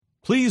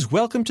Please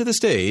welcome to the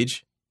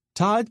stage,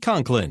 Todd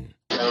Conklin.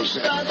 Hey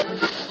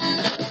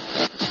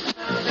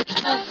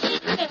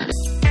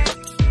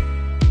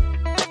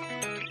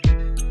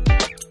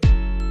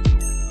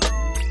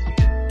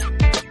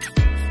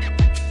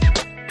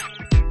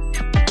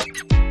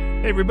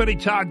everybody,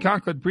 Todd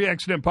Conklin,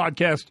 Pre-Accident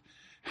Podcast.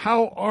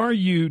 How are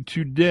you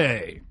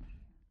today?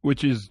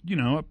 Which is,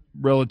 a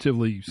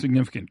relatively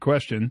significant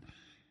question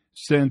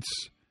since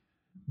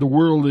the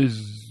world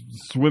is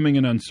swimming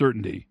in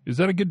uncertainty. Is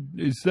that a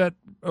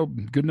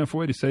good enough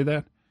way to say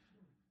that?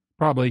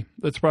 Probably.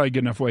 That's probably a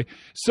good enough way.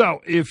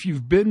 So if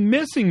you've been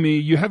missing me,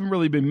 you haven't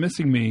really been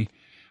missing me.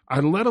 I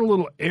let a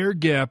little air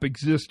gap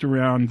exist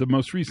around the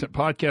most recent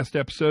podcast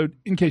episode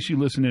in case you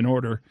listen in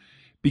order,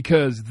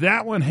 because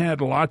that one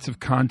had lots of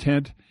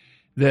content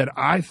that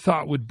I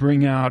thought would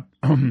bring out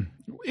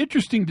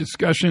interesting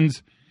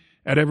discussions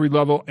at every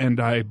level, and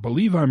I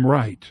believe I'm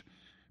right,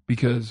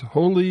 because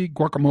holy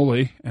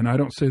guacamole, and I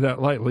don't say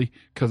that lightly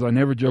because I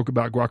never joke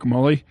about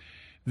guacamole,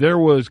 there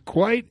was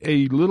quite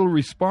a little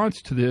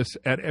response to this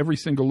at every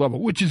single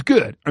level, which is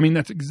good. I mean,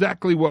 that's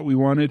exactly what we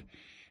wanted,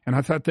 and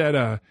I thought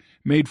that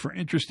made for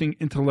interesting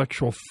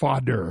intellectual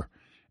fodder,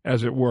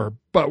 as it were.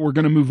 But we're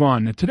going to move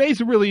on. Now, today's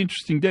a really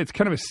interesting day. It's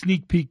kind of a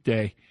sneak peek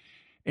day.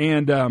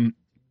 And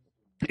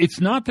it's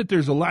not that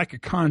there's a lack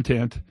of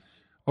content.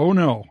 Oh,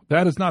 no,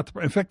 that is not.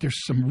 In fact,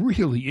 there's some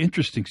really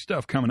interesting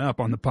stuff coming up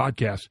on the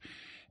podcast.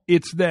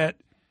 It's that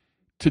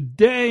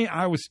today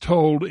I was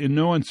told in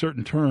no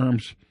uncertain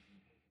terms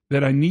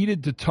that I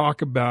needed to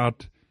talk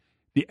about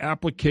the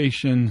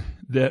application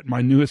that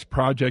my newest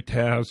project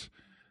has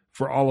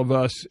for all of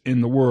us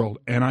in the world.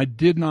 And I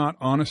did not,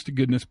 honest to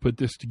goodness, put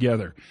this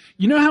together.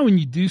 You know how when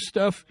you do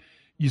stuff,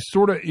 you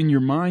sort of, in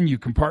your mind, you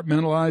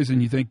compartmentalize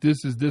and you think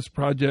this is this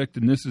project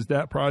and this is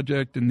that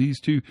project and these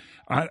two.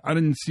 I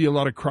didn't see a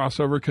lot of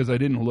crossover because I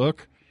didn't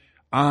look.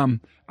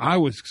 I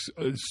was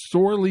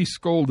sorely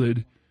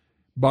scolded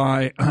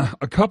by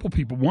a couple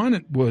people.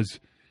 One was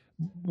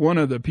one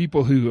of the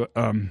people who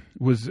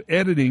was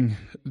editing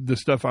the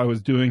stuff I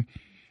was doing,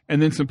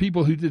 and then some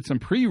people who did some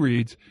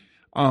pre-reads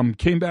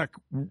came back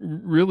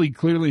really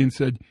clearly and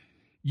said,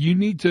 you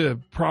need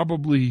to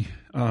probably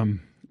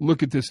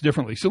look at this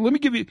differently. So let me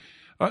give you,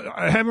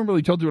 I haven't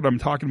really told you what I'm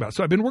talking about.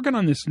 So I've been working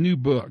on this new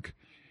book,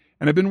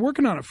 and I've been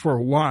working on it for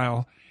a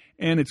while,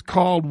 and it's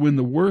called When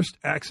the Worst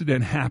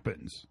Accident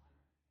Happens.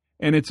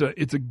 And it's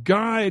a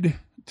guide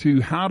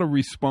to how to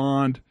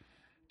respond,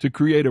 to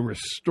create a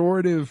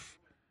restorative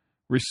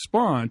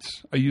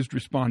response. I used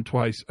respond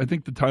twice. I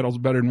think the title's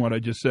better than what I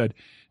just said.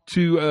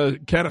 To a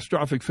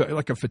catastrophic,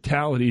 like a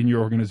fatality in your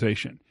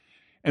organization.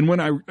 And when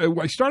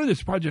I started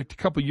this project a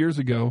couple years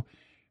ago,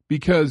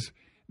 because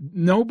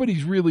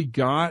nobody's really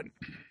got,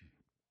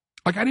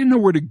 I didn't know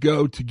where to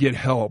go to get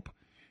help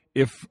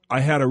if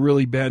I had a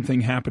really bad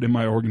thing happen in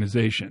my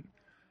organization.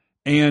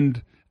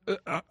 And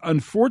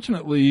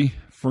unfortunately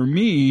for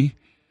me,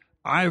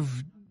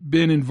 I've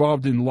been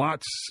involved in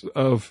lots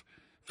of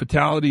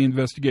fatality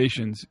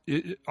investigations.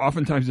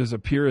 Oftentimes as a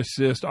peer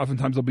assist,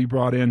 oftentimes I'll be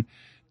brought in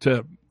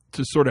to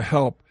sort of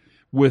help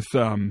with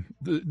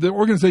the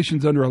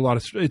organization's under a lot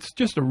of stress. It's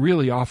just a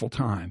really awful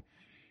time.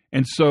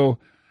 And so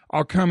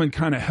I'll come and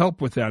kind of help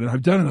with that. And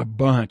I've done it a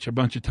bunch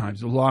of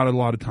times, a lot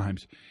of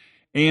times.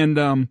 And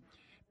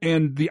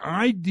the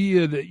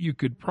idea that you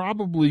could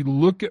probably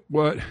look at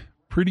what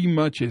pretty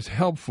much is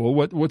helpful,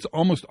 what's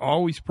almost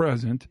always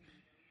present,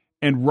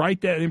 and write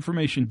that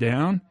information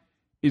down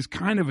is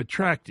kind of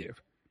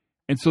attractive.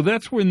 And so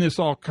that's when this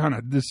all kind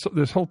of,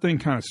 this whole thing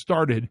kind of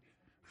started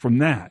from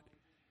that.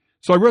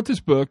 So I wrote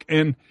this book,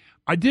 and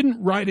I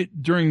didn't write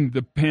it during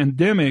the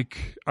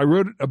pandemic. I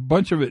wrote a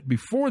bunch of it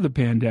before the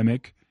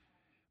pandemic,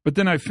 but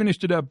then I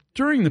finished it up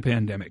during the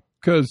pandemic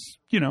because,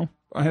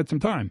 I had some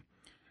time,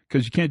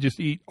 because you can't just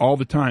eat all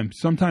the time.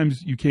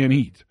 Sometimes you can't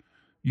eat.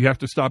 You have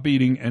to stop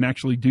eating and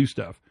actually do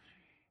stuff.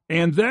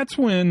 And that's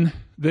when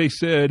they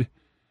said,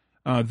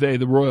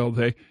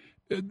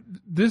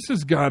 this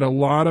has got a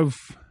lot of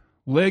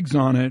legs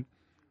on it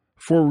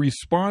for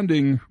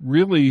responding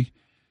really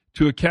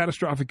to a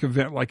catastrophic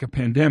event like a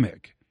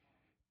pandemic.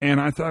 And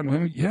I thought,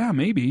 well, yeah,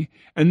 maybe.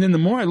 And then the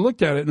more I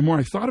looked at it, the more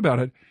I thought about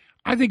it,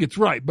 I think it's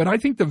right. But I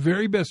think the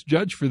very best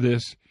judge for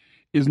this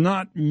is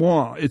not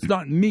moi. It's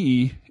not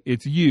me.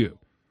 It's you.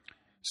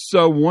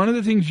 So one of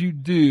the things you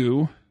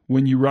do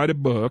when you write a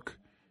book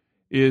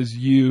is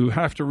you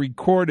have to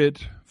record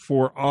it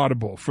for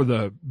Audible, for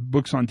the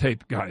books on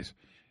tape guys.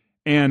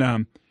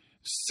 And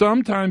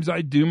sometimes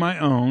I do my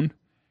own.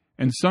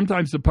 And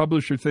sometimes the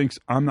publisher thinks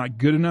I'm not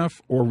good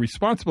enough or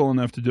responsible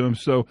enough to do them.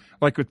 So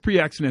like with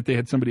Pre-Accident, they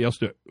had somebody else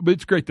do it. But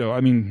it's great, though.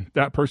 I mean,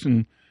 that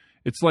person,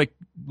 it's like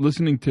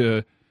listening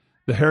to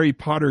the Harry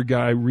Potter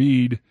guy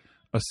read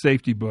a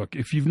safety book.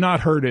 If you've not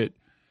heard it,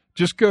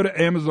 just go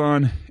to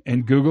Amazon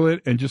and Google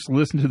it and just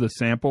listen to the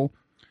sample.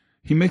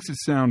 He makes it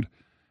sound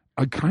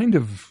a kind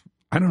of,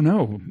 I don't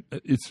know,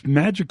 it's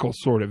magical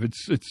sort of. It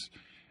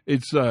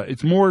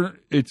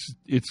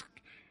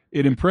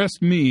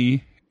impressed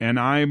me. And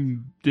I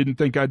didn't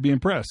think I'd be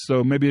impressed.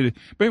 So maybe,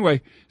 but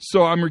anyway,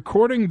 so I'm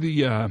recording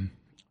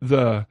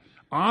the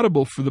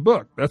Audible for the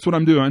book. That's what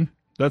I'm doing.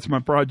 That's my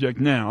project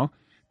now,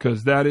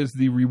 because that is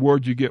the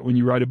reward you get when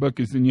you write a book,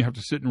 is then you have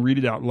to sit and read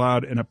it out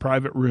loud in a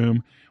private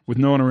room with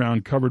no one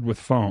around, covered with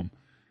foam.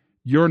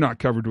 You're not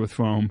covered with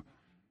foam.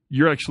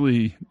 You're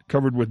actually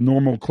covered with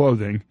normal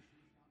clothing.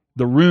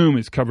 The room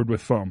is covered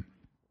with foam.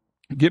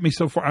 Get me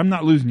so far. I'm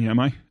not losing you, am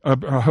I?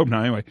 I hope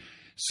not. Anyway,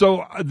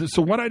 so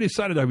what I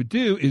decided I would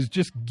do is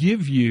just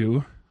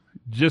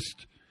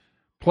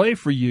play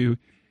for you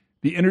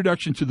the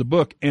introduction to the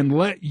book and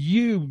let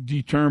you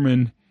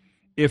determine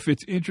if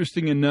it's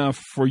interesting enough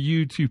for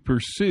you to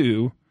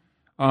pursue,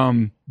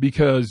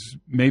 because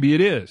maybe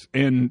it is.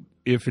 And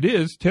if it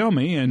is, tell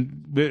me,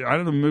 and I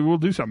don't know, maybe we'll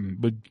do something.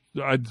 But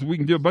we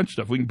can do a bunch of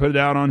stuff. We can put it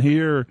out on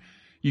here.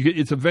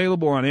 It's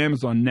available on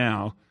Amazon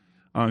now.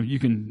 You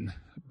can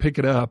pick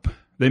it up.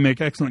 They make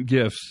excellent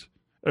gifts.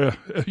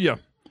 Yeah.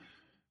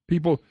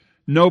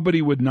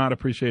 Nobody would not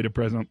appreciate a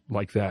present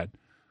like that.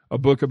 A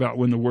book about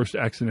when the worst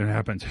accident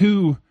happens.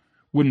 Who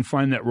wouldn't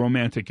find that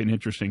romantic and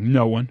interesting?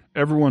 No one.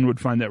 Everyone would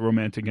find that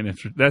romantic and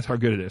interesting. That's how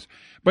good it is.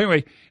 But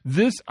anyway,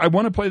 I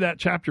want to play that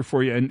chapter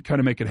for you and kind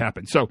of make it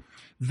happen. So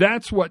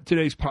that's what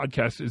today's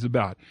podcast is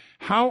about.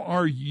 How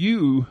are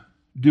you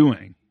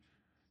doing?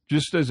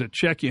 Just as a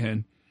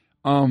check-in.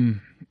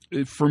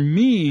 For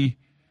me,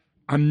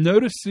 I'm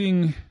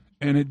noticing,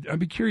 and I'd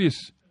be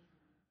curious,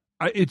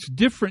 it's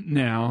different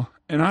now,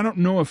 and I don't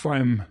know if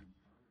I'm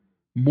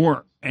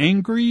more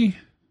angry.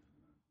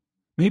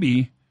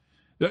 Maybe.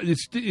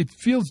 It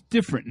feels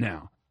different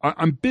now.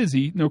 I'm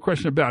busy, no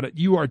question about it.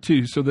 You are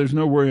too, so there's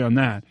no worry on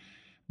that.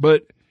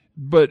 But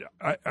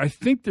I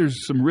think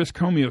there's some risk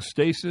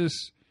homeostasis.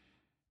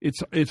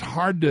 It's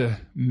hard to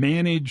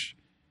manage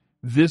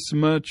this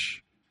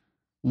much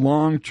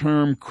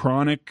long-term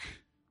chronic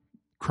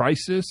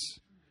crisis,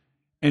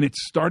 and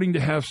it's starting to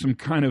have some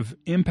kind of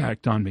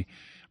impact on me.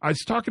 I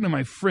was talking to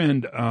my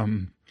friend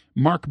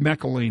Mark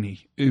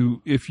McElhaney,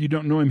 who, if you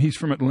don't know him, he's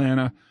from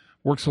Atlanta,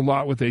 works a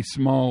lot with a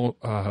small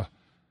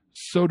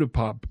soda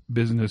pop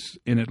business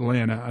in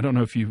Atlanta. I don't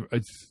know if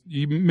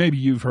maybe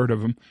you've heard of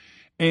him.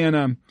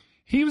 And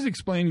he was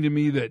explaining to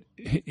me that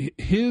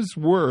his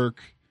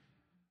work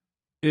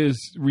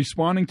is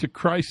responding to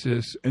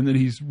crisis, and that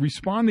he's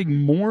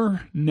responding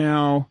more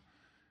now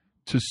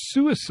to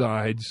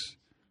suicides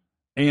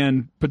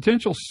and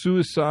potential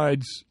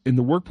suicides in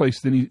the workplace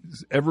than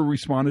he's ever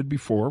responded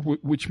before,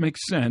 which makes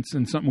sense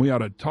and something we ought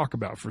to talk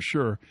about for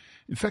sure.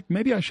 In fact,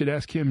 maybe I should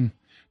ask him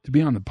to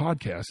be on the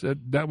podcast.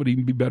 That would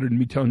even be better than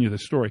me telling you the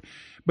story.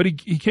 But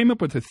he came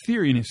up with a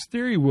theory, and his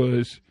theory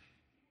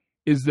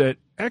is that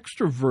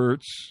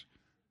extroverts,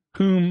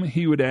 whom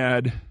he would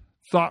add,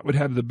 thought would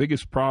have the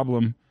biggest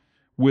problem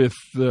with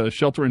the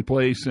shelter in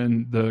place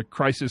and the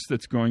crisis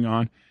that's going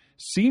on,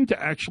 seem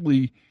to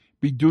actually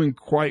be doing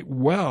quite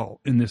well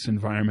in this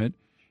environment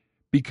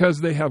because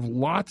they have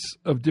lots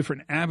of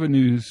different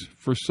avenues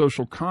for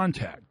social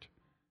contact.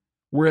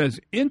 Whereas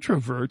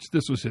introverts,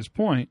 this was his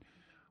point,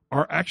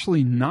 are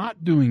actually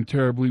not doing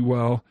terribly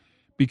well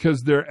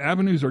because their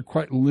avenues are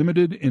quite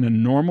limited in a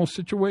normal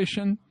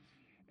situation,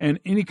 and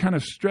any kind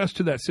of stress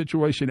to that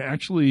situation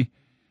actually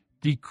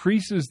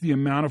decreases the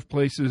amount of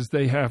places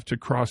they have to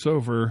cross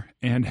over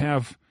and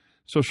have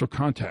social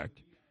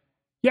contact.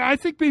 Yeah, I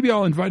think maybe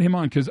I'll invite him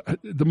on, because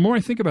the more I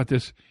think about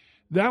this,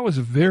 that was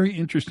a very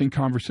interesting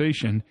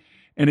conversation,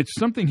 and it's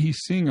something he's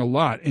seeing a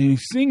lot, and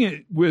he's seeing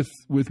it with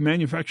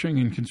manufacturing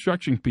and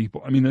construction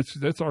people. I mean,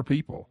 that's our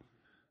people.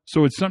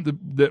 So it's something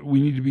that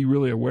we need to be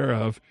really aware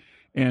of,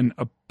 and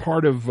a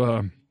part of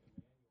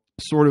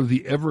sort of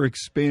the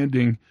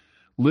ever-expanding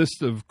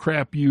list of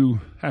crap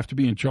you have to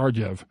be in charge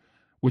of,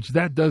 which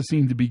that does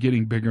seem to be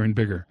getting bigger and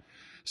bigger.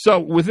 So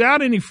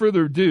without any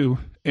further ado,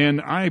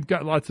 and I've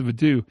got lots of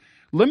ado,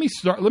 let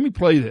me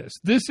play this.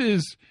 This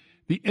is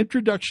the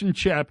introduction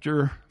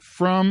chapter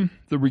from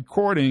the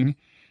recording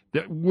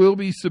that will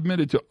be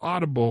submitted to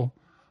Audible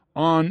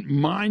on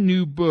my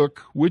new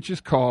book, which is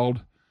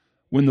called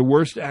When the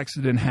Worst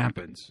Accident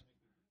Happens.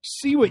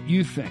 See what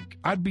you think.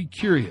 I'd be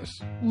curious.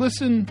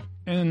 Listen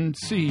and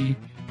see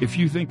if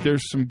you think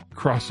there's some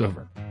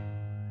crossover.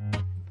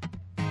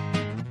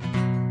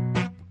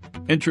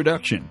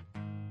 Introduction.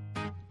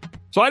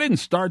 So I didn't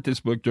start this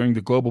book during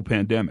the global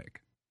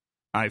pandemic.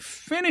 I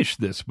finished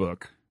this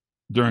book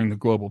during the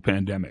global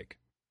pandemic.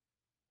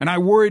 And I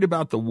worried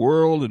about the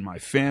world and my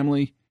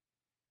family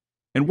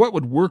and what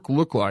would work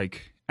look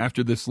like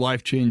after this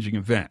life-changing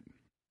event.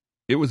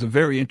 It was a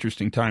very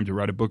interesting time to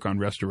write a book on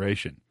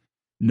restoration,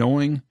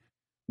 knowing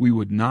we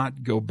would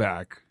not go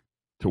back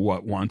to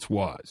what once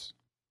was.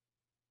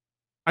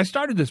 I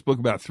started this book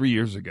about 3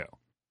 years ago.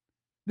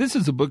 This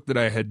is a book that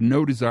I had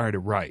no desire to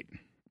write.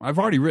 I've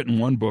already written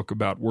one book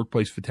about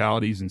workplace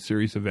fatalities and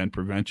serious event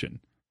prevention.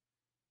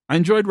 I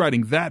enjoyed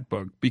writing that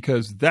book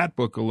because that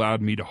book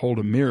allowed me to hold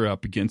a mirror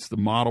up against the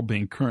model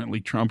being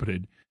currently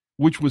trumpeted,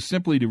 which was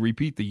simply to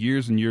repeat the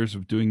years and years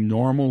of doing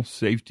normal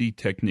safety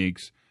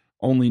techniques,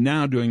 only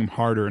now doing them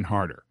harder and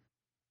harder.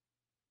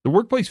 The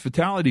workplace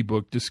fatality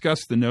book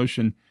discussed the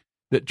notion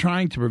that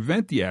trying to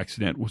prevent the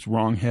accident was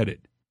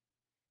wrong-headed.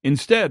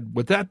 Instead,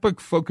 what that book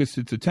focused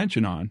its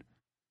attention on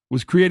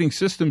was creating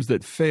systems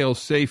that fail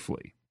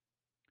safely.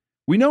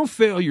 We know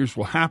failures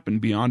will happen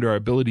beyond our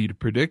ability to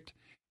predict,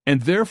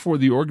 and therefore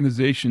the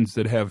organizations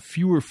that have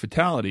fewer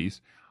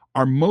fatalities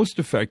are most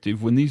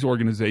effective when these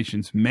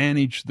organizations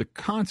manage the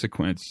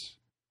consequence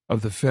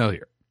of the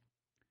failure.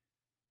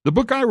 The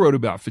book I wrote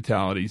about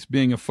fatalities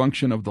being a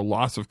function of the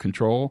loss of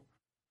control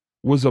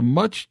was a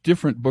much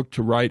different book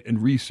to write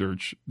and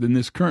research than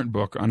this current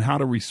book on how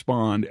to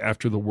respond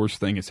after the worst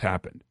thing has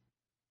happened.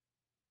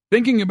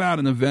 Thinking about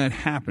an event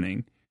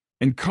happening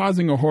and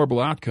causing a horrible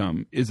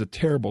outcome is a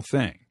terrible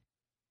thing.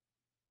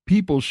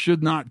 People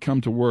should not come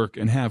to work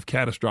and have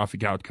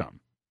catastrophic outcome.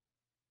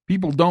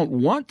 People don't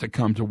want to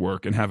come to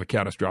work and have a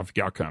catastrophic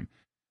outcome.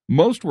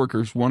 Most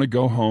workers want to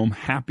go home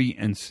happy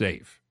and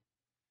safe.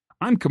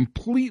 I'm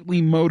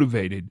completely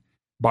motivated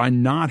by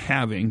not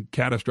having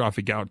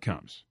catastrophic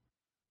outcomes.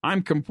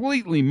 I'm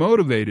completely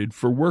motivated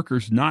for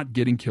workers not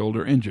getting killed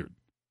or injured.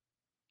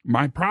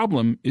 My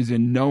problem is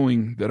in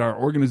knowing that our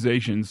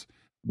organizations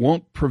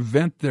won't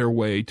prevent their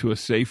way to a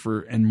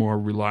safer and more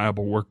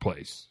reliable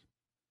workplace.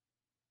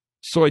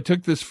 So I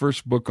took this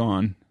first book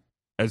on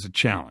as a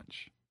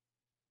challenge.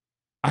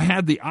 I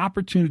had the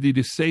opportunity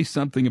to say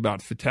something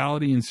about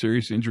fatality and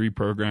serious injury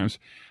programs.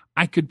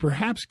 I could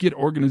perhaps get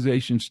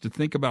organizations to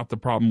think about the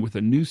problem with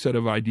a new set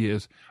of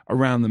ideas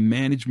around the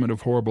management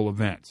of horrible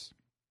events.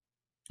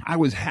 I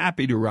was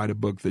happy to write a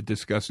book that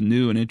discussed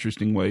new and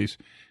interesting ways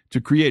to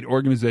create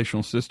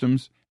organizational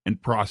systems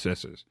and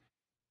processes.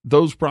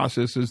 Those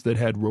processes that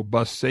had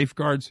robust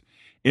safeguards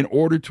in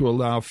order to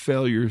allow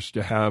failures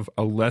to have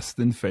a less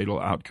than fatal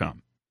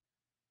outcome.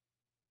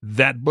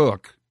 That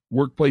book,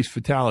 Workplace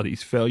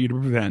Fatalities, Failure to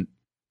Prevent,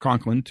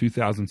 Conklin,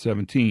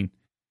 2017,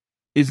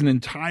 is an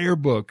entire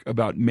book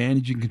about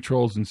managing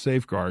controls and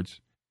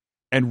safeguards,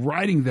 and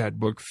writing that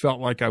book felt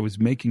like I was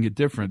making a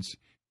difference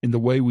in the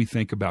way we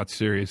think about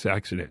serious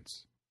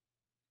accidents.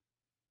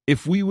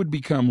 If we would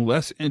become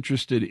less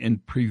interested in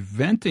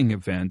preventing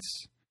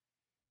events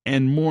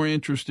and more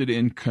interested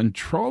in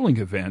controlling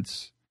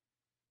events,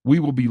 we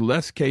will be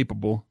less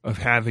capable of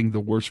having the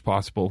worst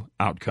possible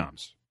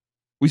outcomes.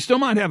 We still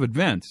might have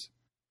events,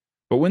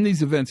 but when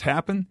these events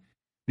happen,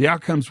 the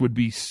outcomes would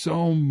be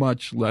so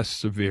much less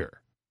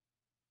severe.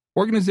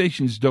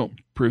 Organizations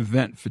don't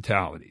prevent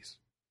fatalities.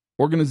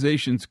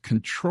 Organizations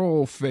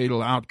control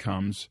fatal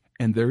outcomes,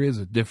 and there is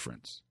a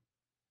difference.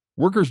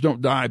 Workers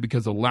don't die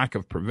because of lack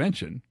of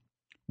prevention.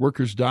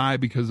 Workers die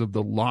because of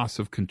the loss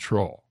of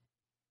control.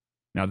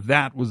 Now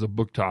that was a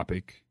book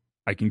topic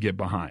I can get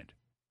behind.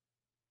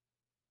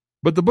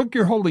 But the book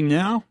you're holding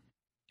now,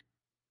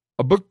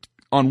 a book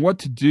on what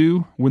to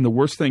do when the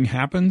worst thing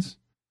happens,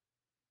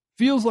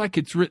 feels like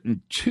it's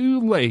written too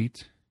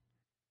late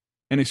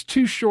and it's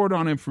too short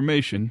on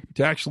information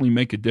to actually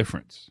make a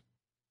difference.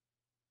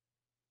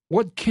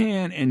 What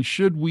can and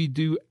should we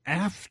do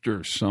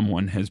after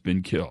someone has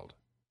been killed?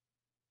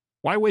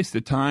 Why waste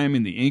the time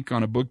and the ink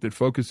on a book that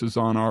focuses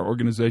on our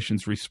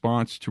organization's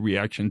response to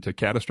reaction to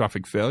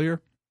catastrophic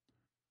failure?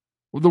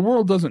 Well, the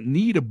world doesn't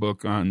need a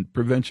book on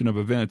prevention of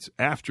events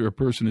after a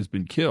person has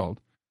been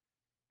killed.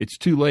 It's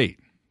too late.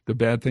 The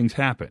bad things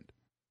happened.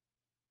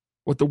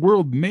 What the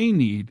world may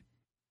need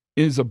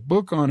is a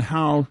book on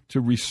how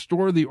to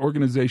restore the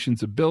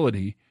organization's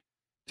ability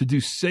to do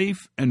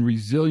safe and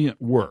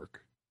resilient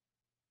work.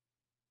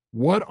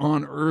 What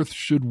on earth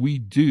should we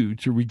do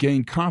to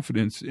regain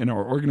confidence in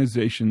our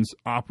organization's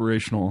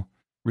operational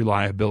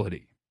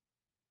reliability?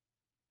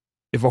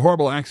 If a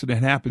horrible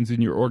accident happens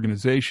in your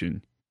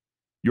organization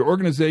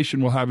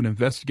will have an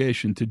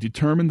investigation to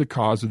determine the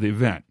cause of the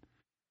event.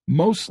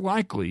 Most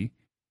likely,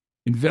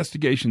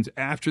 investigations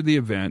after the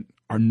event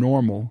are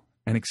normal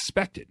and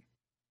expected.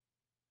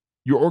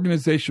 Your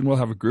organization will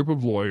have a group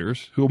of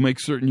lawyers who will make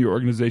certain your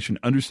organization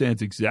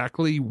understands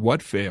exactly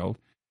what failed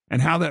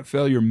and how that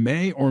failure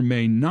may or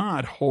may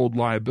not hold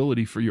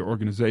liability for your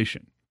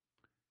organization.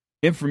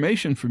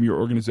 Information from your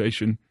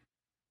organization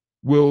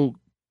will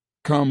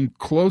come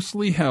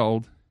closely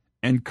held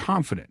and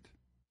confident.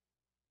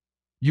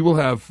 You will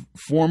have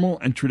formal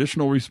and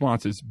traditional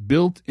responses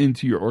built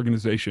into your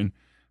organization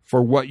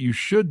for what you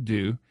should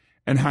do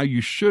and how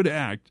you should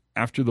act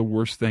after the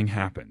worst thing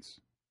happens.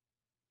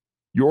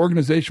 Your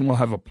organization will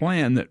have a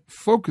plan that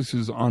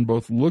focuses on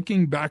both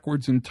looking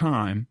backwards in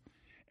time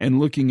and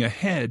looking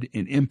ahead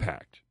in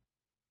impact.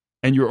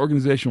 And your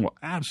organization will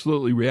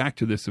absolutely react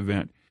to this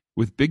event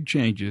with big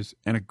changes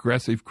and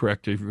aggressive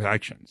corrective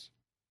actions.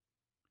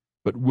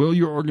 But will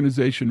your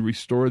organization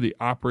restore the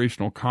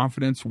operational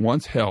confidence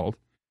once held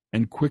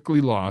and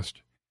quickly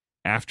lost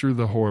after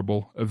the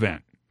horrible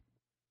event?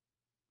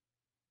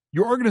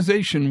 Your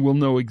organization will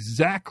know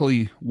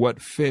exactly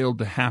what failed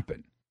to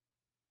happen.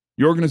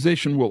 Your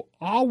organization will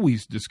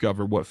always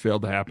discover what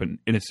failed to happen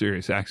in a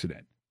serious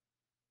accident.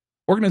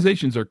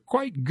 Organizations are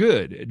quite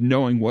good at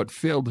knowing what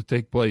failed to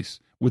take place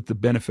with the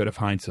benefit of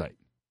hindsight.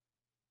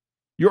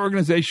 Your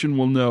organization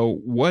will know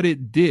what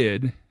it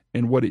did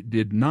and what it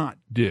did not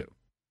do.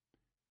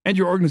 And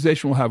your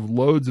organization will have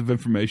loads of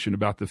information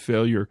about the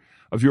failure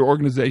of your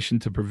organization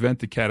to prevent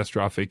the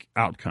catastrophic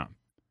outcome.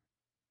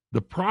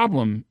 The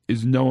problem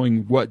is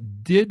knowing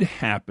what did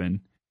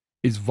happen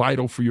is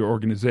vital for your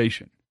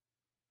organization.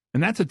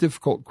 And that's a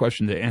difficult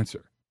question to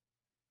answer.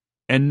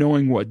 And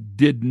knowing what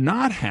did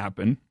not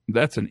happen,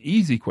 that's an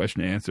easy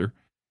question to answer,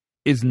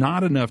 is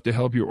not enough to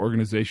help your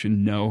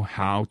organization know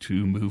how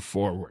to move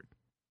forward.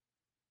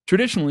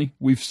 Traditionally,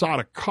 we've sought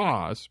a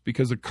cause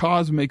because a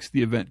cause makes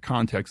the event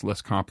context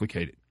less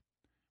complicated.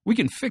 We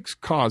can fix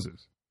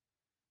causes,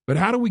 but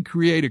how do we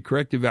create a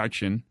corrective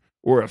action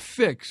or a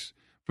fix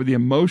for the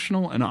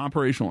emotional and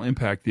operational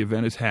impact the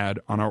event has had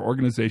on our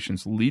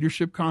organization's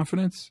leadership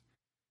confidence,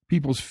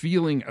 people's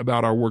feeling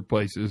about our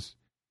workplaces,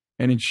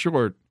 and in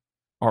short,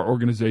 our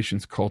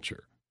organization's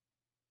culture?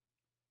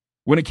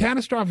 When a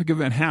catastrophic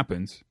event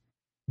happens,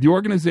 the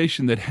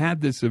organization that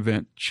had this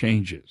event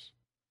changes.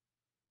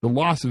 The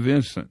loss of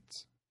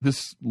innocence,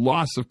 this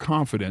loss of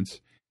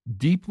confidence,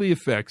 deeply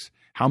affects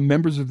how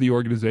members of the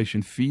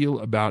organization feel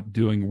about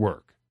doing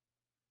work.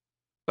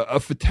 A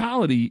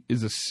fatality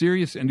is a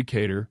serious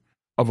indicator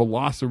of a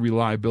loss of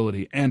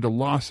reliability and a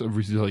loss of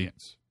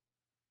resilience.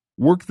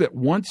 Work that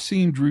once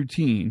seemed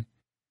routine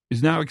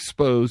is now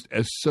exposed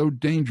as so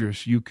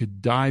dangerous you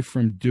could die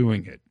from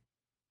doing it.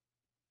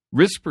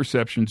 Risk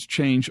perceptions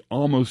change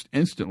almost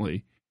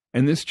instantly,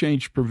 and this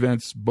change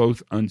prevents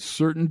both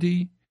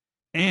uncertainty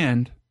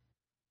and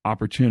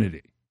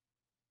opportunity.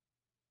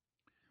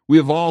 We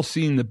have all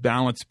seen the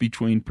balance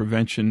between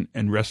prevention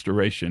and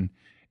restoration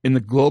in the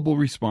global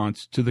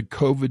response to the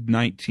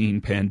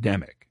COVID-19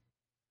 pandemic.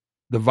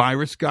 The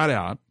virus got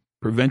out,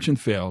 prevention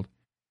failed,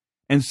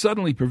 and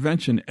suddenly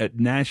prevention at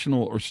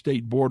national or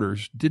state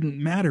borders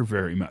didn't matter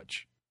very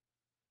much.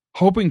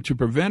 Hoping to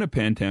prevent a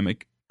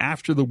pandemic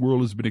after the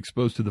world has been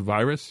exposed to the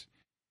virus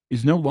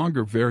is no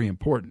longer very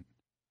important.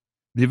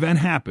 The event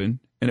happened,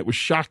 and it was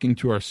shocking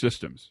to our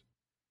systems.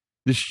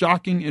 This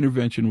shocking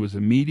intervention was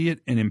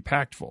immediate and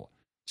impactful.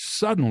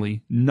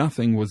 Suddenly,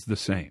 nothing was the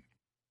same.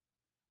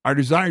 Our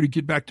desire to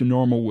get back to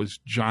normal was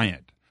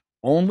giant,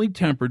 only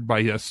tempered by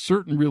a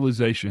certain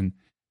realization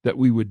that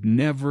we would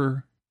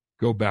never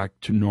go back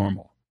to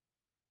normal.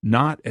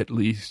 Not at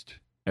least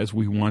as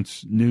we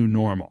once knew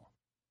normal.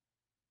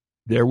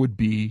 There would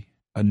be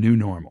a new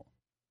normal.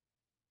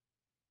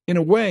 In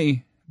a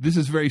way, this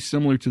is very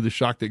similar to the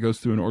shock that goes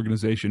through an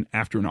organization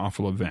after an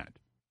awful event.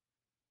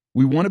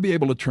 We want to be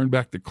able to turn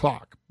back the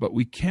clock, but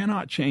we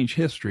cannot change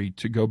history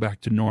to go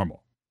back to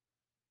normal.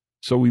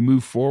 So we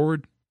move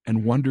forward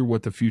and wonder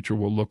what the future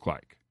will look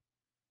like.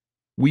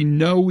 We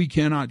know we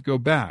cannot go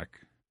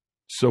back,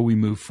 so we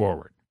move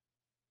forward.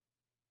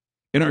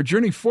 In our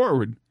journey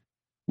forward,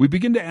 we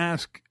begin to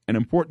ask an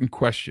important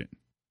question.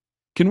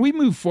 Can we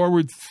move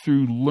forward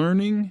through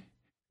learning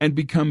and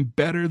become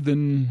better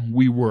than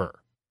we were?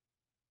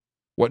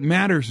 What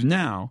matters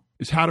now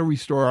is how to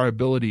restore our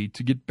ability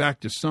to get back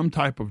to some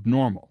type of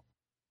normal.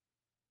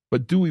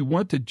 But do we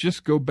want to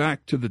just go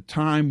back to the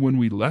time when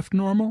we left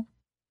normal?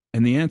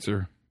 And the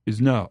answer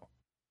is no.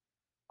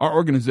 Our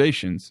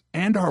organizations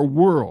and our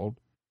world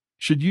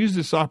should use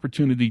this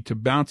opportunity to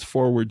bounce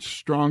forward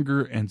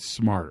stronger and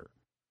smarter.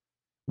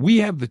 We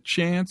have the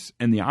chance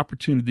and the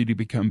opportunity to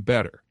become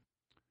better.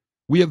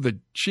 We have the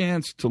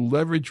chance to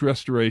leverage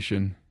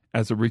restoration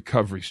as a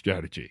recovery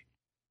strategy.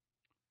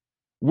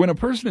 When a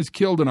person is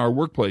killed in our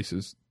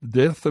workplaces,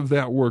 the death of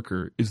that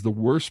worker is the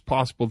worst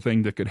possible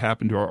thing that could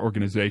happen to our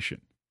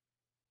organization.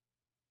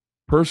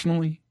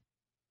 Personally,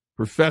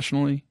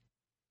 professionally,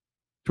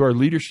 to our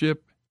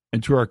leadership,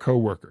 and to our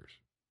coworkers.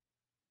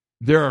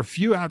 There are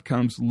few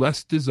outcomes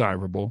less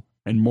desirable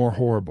and more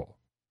horrible.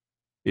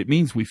 It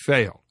means we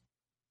failed.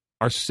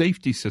 Our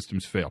safety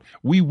systems failed.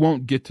 We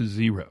won't get to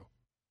zero.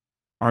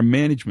 Our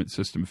management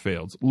system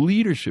fails.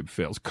 Leadership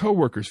fails.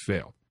 Coworkers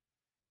fail.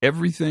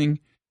 Everything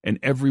and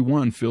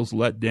everyone feels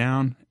let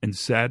down and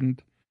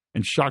saddened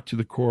and shocked to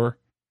the core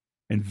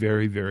and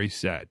very, very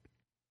sad.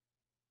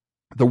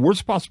 The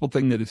worst possible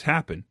thing that has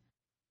happened,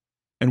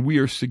 and we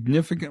are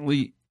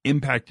significantly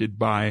impacted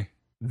by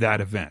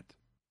that event.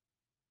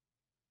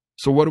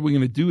 So what are we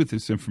going to do with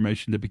this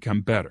information to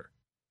become better,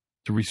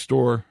 to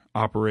restore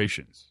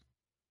operations?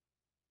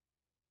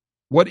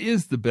 What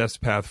is the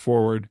best path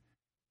forward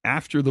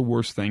after the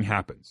worst thing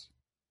happens?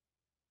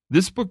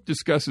 This book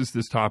discusses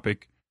this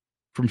topic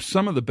from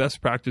some of the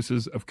best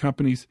practices of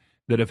companies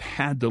that have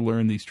had to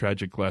learn these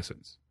tragic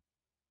lessons.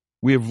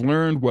 We have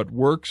learned what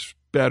works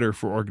better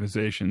for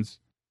organizations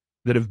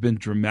that have been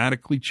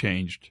dramatically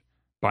changed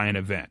by an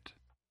event.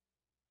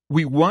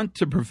 We want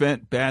to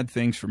prevent bad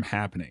things from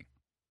happening.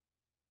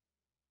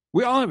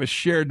 We all have a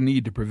shared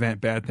need to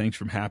prevent bad things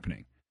from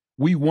happening.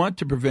 We want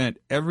to prevent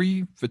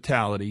every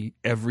fatality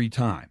every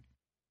time.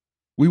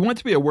 We want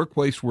to be a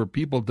workplace where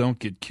people don't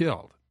get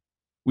killed.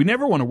 We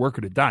never want a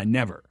worker to die,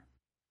 never.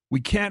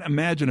 We can't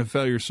imagine a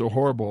failure so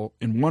horrible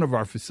in one of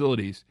our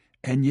facilities,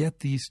 and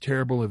yet these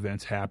terrible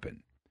events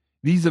happen.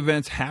 These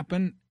events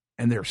happen,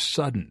 and they're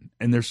sudden,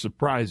 and they're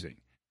surprising,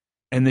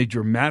 and they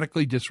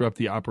dramatically disrupt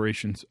the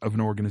operations of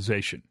an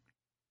organization.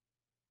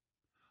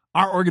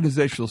 Our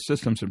organizational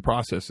systems and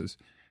processes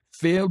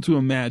failed to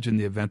imagine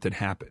the event that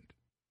happened.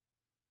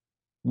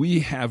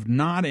 we have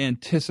not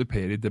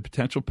anticipated the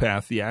potential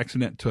path the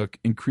accident took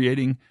in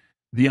creating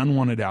the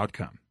unwanted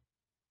outcome.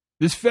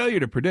 This failure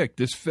to predict,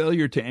 this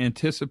failure to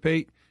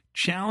anticipate,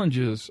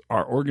 challenges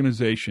our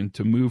organization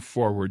to move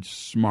forward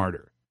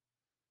smarter.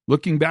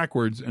 Looking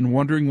backwards and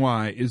wondering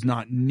why is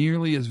not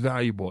nearly as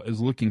valuable as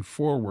looking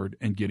forward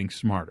and getting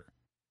smarter.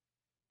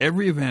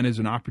 Every event is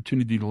an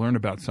opportunity to learn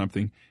about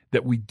something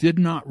that we did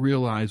not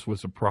realize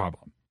was a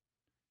problem.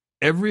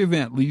 Every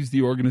event leaves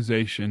the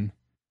organization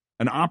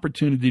an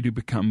opportunity to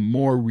become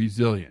more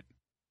resilient,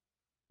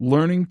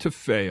 learning to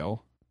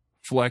fail,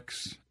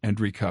 flex, and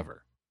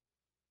recover.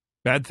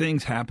 Bad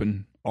things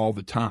happen all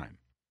the time.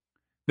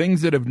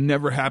 Things that have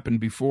never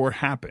happened before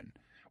happen.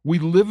 We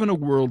live in a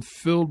world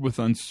filled with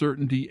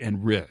uncertainty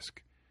and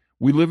risk.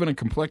 We live in a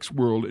complex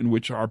world in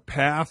which our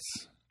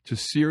paths to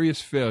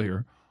serious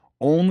failure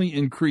only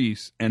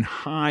increase and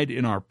hide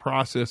in our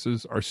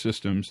processes, our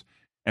systems,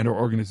 and our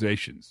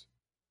organizations.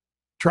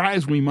 Try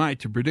as we might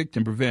to predict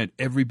and prevent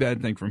every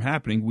bad thing from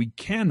happening, we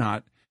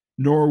cannot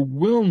nor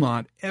will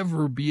not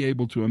ever be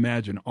able to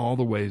imagine all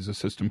the ways a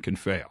system can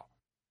fail.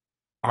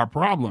 Our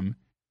problem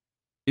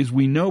is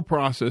we know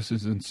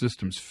processes and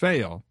systems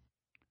fail.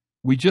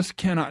 We just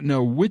cannot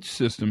know which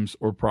systems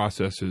or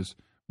processes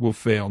will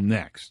fail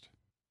next.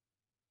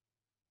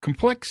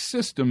 Complex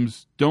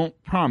systems don't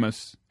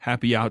promise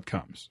happy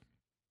outcomes.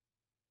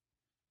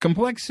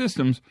 Complex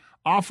systems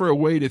offer a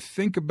way to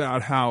think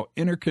about how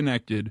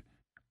interconnected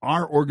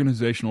our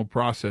organizational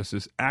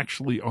processes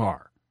actually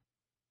are.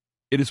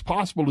 It is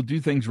possible to do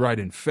things right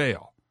and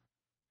fail.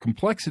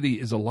 Complexity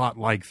is a lot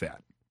like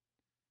that.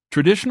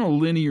 Traditional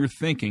linear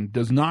thinking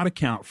does not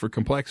account for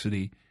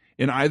complexity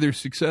in either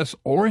success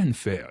or in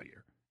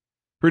failure.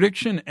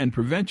 Prediction and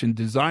prevention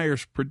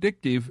desires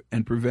predictive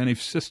and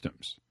preventive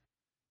systems.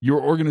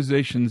 Your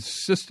organization's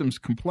systems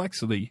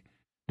complexity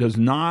does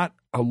not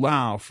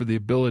allow for the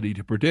ability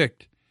to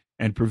predict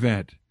and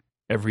prevent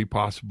every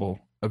possible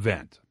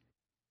event.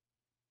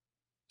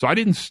 So I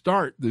didn't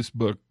start this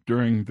book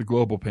during the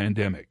global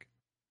pandemic,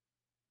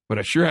 but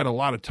I sure had a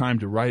lot of time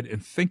to write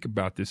and think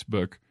about this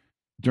book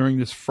during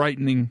this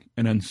frightening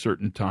and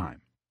uncertain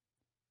time.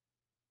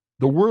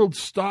 The world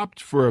stopped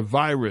for a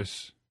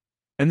virus,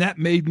 and that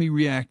made me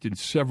react in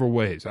several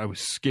ways. I was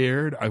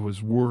scared, I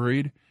was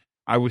worried,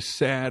 I was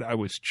sad, I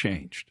was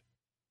changed.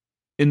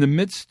 In the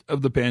midst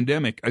of the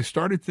pandemic, I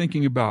started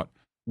thinking about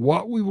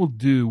what we will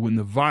do when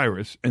the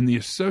virus and the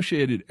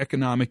associated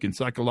economic and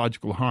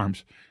psychological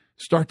harms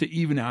start to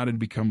even out and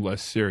become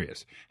less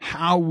serious.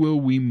 How will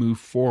we move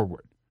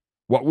forward?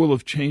 What will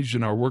have changed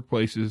in our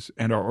workplaces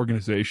and our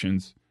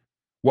organizations?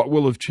 What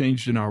will have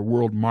changed in our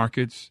world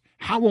markets?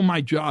 How will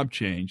my job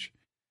change?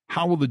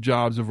 How will the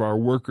jobs of our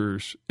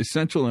workers,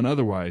 essential and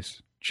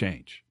otherwise,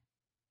 change?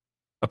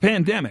 A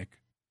pandemic,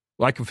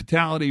 like a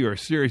fatality or a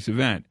serious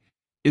event,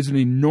 is an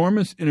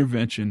enormous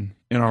intervention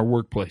in our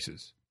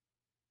workplaces.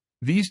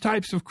 These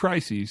types of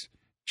crises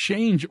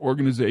change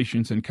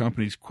organizations and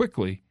companies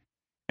quickly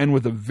and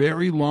with a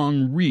very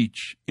long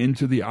reach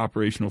into the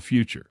operational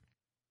future.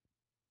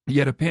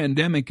 Yet a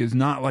pandemic is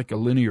not like a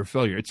linear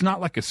failure. It's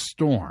not like a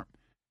storm.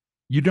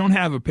 You don't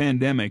have a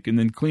pandemic and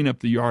then clean up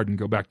the yard and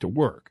go back to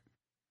work.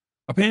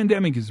 A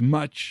pandemic is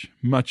much,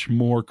 much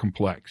more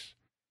complex.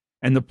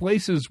 And the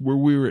places where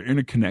we were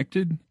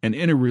interconnected and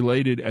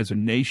interrelated as a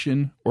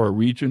nation or a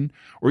region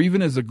or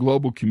even as a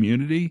global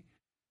community,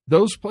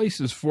 those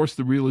places force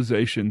the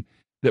realization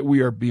that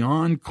we are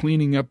beyond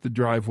cleaning up the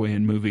driveway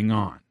and moving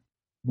on.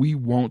 We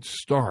won't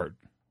start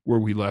where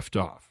we left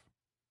off.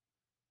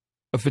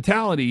 A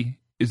fatality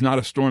is not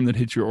a storm that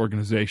hits your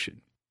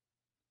organization.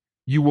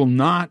 You will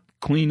not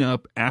clean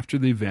up after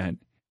the event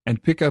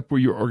and pick up where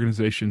your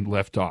organization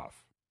left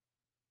off.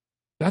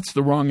 That's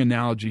the wrong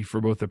analogy for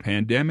both a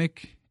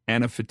pandemic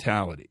and a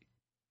fatality.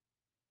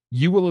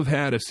 You will have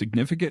had a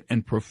significant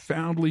and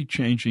profoundly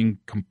changing,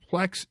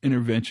 complex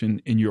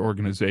intervention in your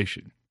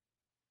organization.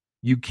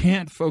 You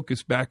can't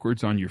focus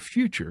backwards on your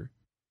future.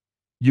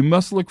 You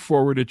must look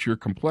forward at your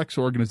complex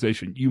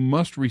organization. You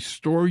must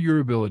restore your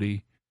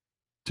ability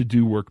to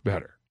do work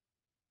better.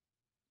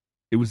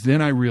 It was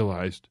then I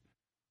realized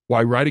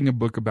why writing a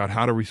book about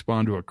how to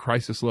respond to a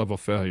crisis-level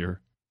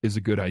failure is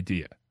a good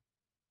idea.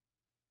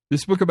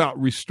 This book about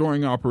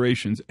restoring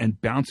operations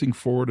and bouncing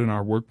forward in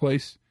our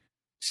workplace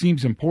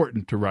seems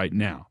important to write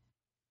now.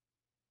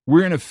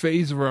 We're in a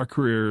phase of our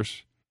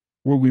careers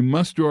where we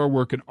must do our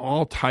work in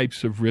all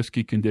types of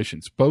risky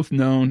conditions, both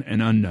known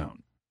and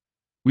unknown.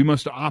 We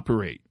must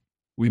operate,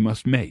 we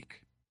must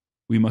make,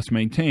 we must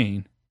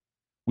maintain,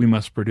 we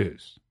must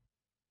produce.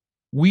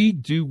 We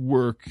do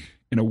work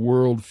in a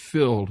world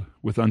filled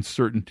with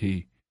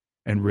uncertainty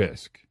and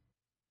risk.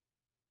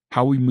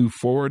 How we move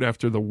forward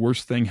after the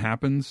worst thing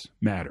happens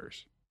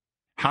matters.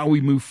 How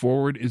we move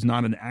forward is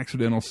not an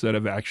accidental set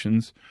of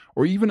actions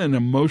or even an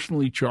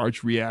emotionally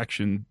charged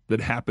reaction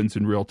that happens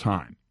in real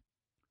time.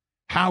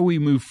 How we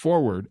move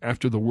forward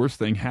after the worst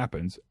thing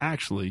happens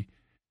actually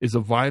is a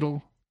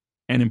vital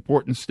and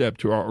important step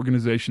to our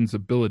organization's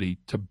ability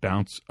to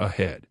bounce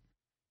ahead,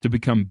 to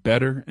become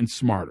better and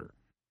smarter,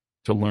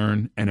 to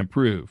learn and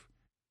improve,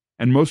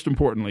 and most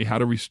importantly, how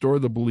to restore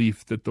the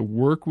belief that the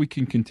work we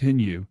can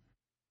continue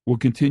will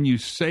continue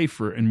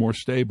safer and more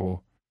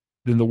stable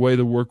than the way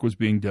the work was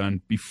being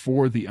done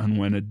before the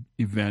unwanted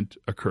event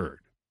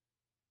occurred.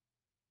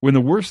 When the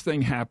worst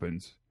thing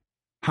happens,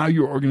 how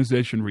your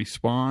organization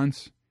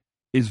responds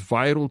is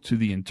vital to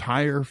the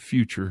entire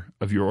future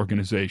of your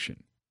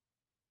organization.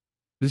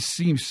 This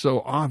seems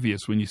so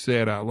obvious when you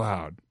say it out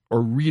loud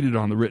or read it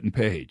on the written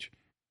page.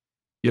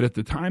 Yet at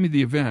the time of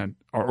the event,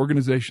 our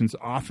organizations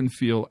often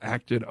feel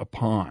acted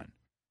upon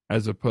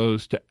as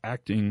opposed to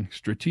acting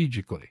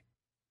strategically.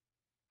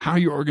 How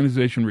your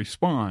organization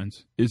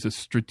responds is a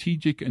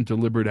strategic and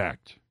deliberate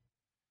act.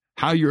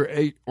 How your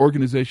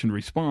organization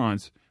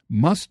responds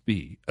must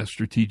be a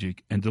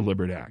strategic and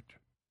deliberate act.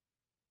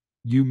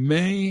 You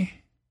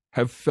may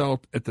have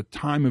felt at the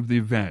time of the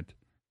event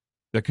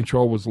that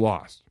control was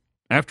lost.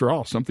 After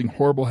all, something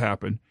horrible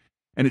happened,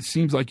 and it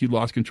seems like you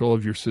lost control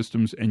of your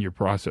systems and your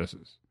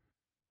processes.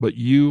 But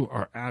you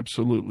are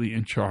absolutely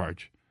in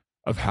charge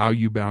of how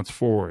you bounce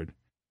forward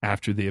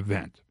after the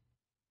event.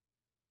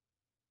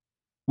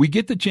 We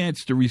get the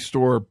chance to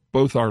restore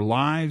both our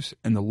lives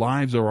and the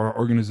lives of our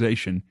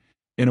organization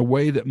in a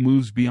way that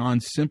moves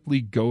beyond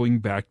simply going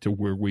back to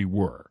where we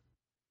were.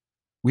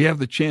 We have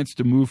the chance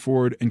to move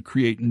forward and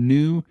create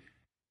new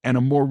and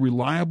a more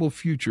reliable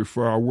future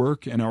for our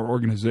work and our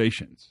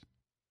organizations.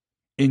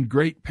 In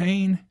great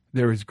pain,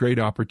 there is great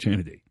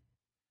opportunity.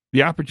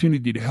 The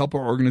opportunity to help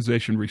our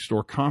organization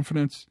restore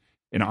confidence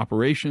in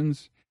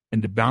operations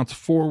and to bounce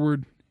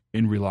forward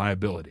in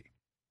reliability.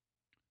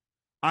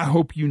 I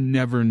hope you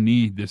never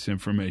need this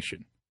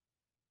information.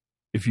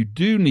 If you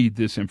do need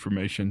this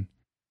information,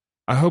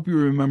 I hope you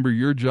remember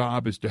your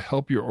job is to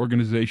help your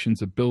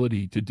organization's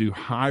ability to do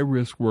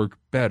high-risk work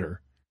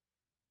better,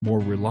 more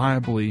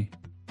reliably,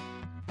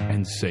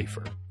 and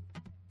safer.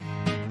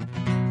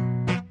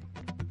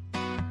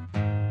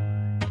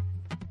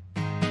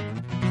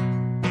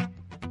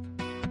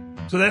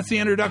 So that's the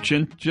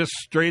introduction, just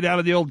straight out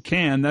of the old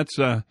can. That's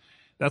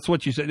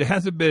what you said. It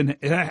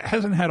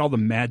hasn't had all the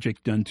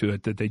magic done to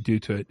it that they do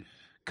to it.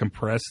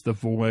 Compress the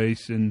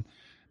voice and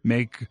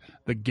make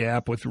the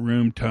gap with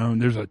room tone.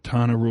 There's a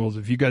ton of rules.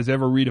 If you guys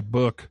ever read a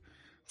book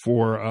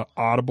for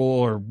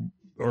Audible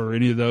or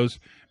any of those,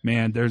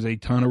 man, there's a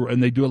ton of,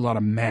 and they do a lot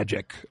of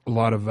magic, a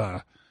lot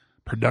of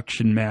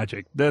production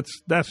magic.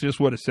 That's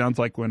just what it sounds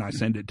like when I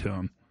send it to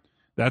them.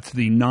 That's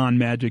the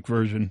non-magic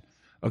version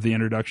of the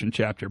introduction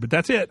chapter. But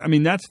that's it. I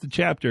mean, that's the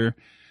chapter.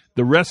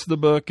 The rest of the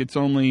book, it's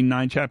only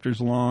 9 chapters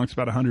long. It's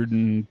about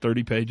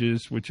 130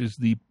 pages, which is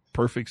the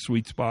perfect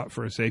sweet spot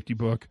for a safety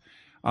book.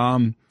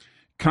 Kind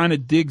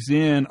of digs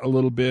in a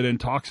little bit and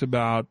talks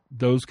about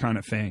those kind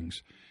of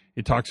things.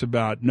 It talks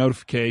about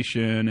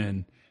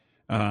notification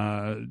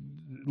and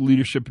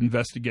leadership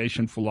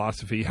investigation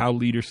philosophy, how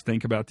leaders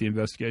think about the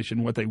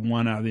investigation, what they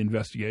want out of the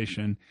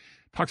investigation.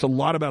 Talks a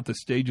lot about the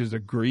stages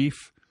of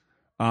grief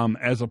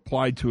as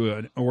applied to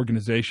an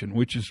organization,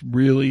 which is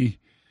really,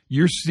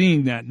 you're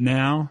seeing that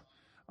now.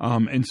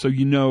 And so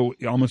you know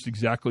almost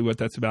exactly what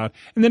that's about.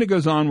 And then it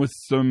goes on with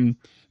some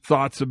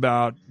thoughts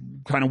about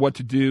kind of what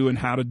to do and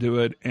how to do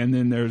it. And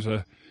then there's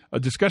a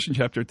discussion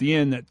chapter at the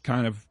end that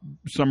kind of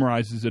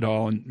summarizes it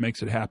all and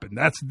makes it happen.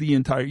 That's the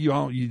entire, you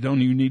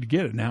don't even need to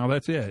get it now.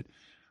 That's it.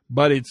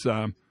 But it's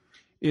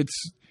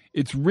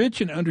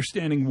rich in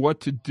understanding what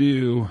to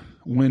do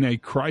when a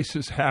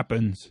crisis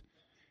happens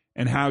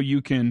and how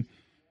you can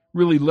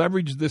really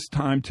leverage this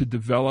time to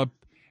develop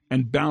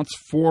and bounce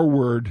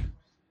forward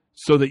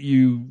so that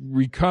you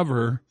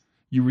recover,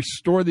 you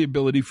restore the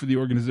ability for the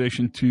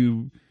organization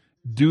to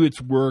do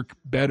its work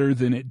better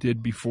than it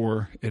did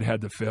before it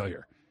had the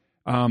failure.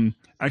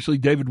 Actually,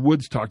 David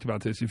Woods talked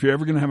about this. If you're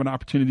ever going to have an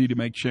opportunity to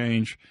make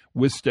change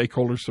with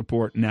stakeholder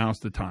support, now's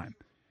the time.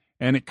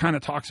 And it kind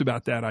of talks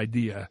about that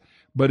idea,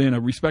 but in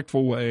a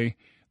respectful way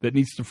that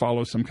needs to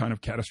follow some kind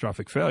of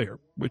catastrophic failure,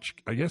 which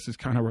I guess is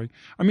kind of right.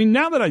 I mean,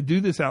 now that I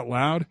do this out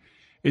loud,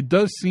 it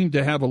does seem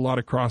to have a lot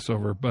of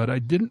crossover, but I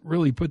didn't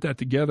really put that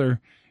together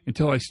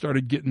until I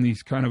started getting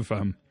these kind of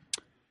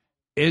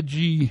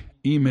edgy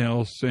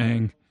emails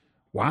saying,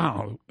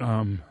 wow,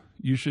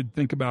 you should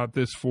think about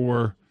this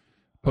for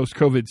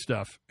post-COVID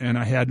stuff. And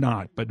I had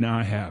not, but now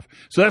I have.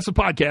 So that's the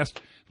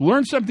podcast.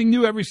 Learn something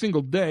new every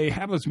single day.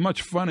 Have as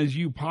much fun as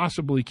you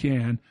possibly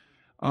can.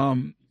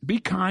 Be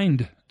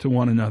kind to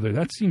one another.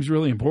 That seems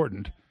really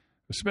important,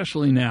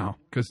 especially now,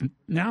 because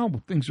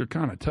now things are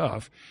kind of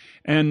tough.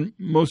 And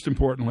most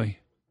importantly,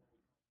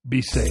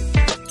 be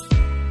safe.